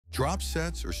Drop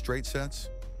sets or straight sets,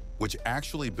 which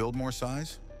actually build more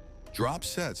size? Drop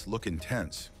sets look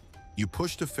intense. You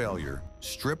push to failure,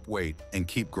 strip weight, and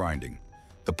keep grinding.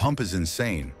 The pump is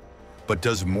insane. But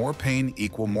does more pain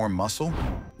equal more muscle?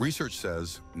 Research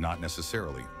says not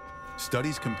necessarily.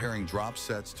 Studies comparing drop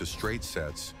sets to straight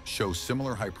sets show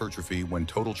similar hypertrophy when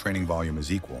total training volume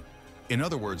is equal. In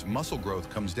other words, muscle growth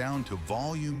comes down to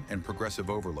volume and progressive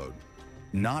overload,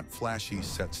 not flashy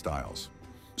set styles.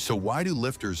 So why do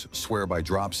lifters swear by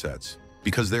drop sets?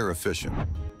 Because they're efficient.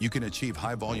 You can achieve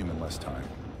high volume in less time,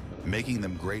 making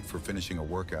them great for finishing a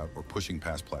workout or pushing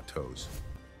past plateaus.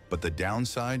 But the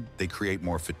downside, they create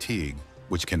more fatigue,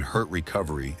 which can hurt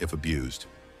recovery if abused.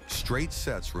 Straight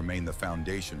sets remain the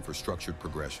foundation for structured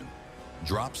progression.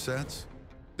 Drop sets,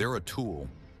 they're a tool,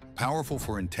 powerful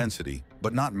for intensity,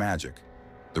 but not magic.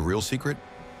 The real secret?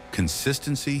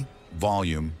 Consistency,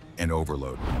 volume, and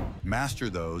overload. Master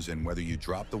those, and whether you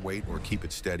drop the weight or keep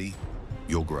it steady,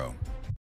 you'll grow.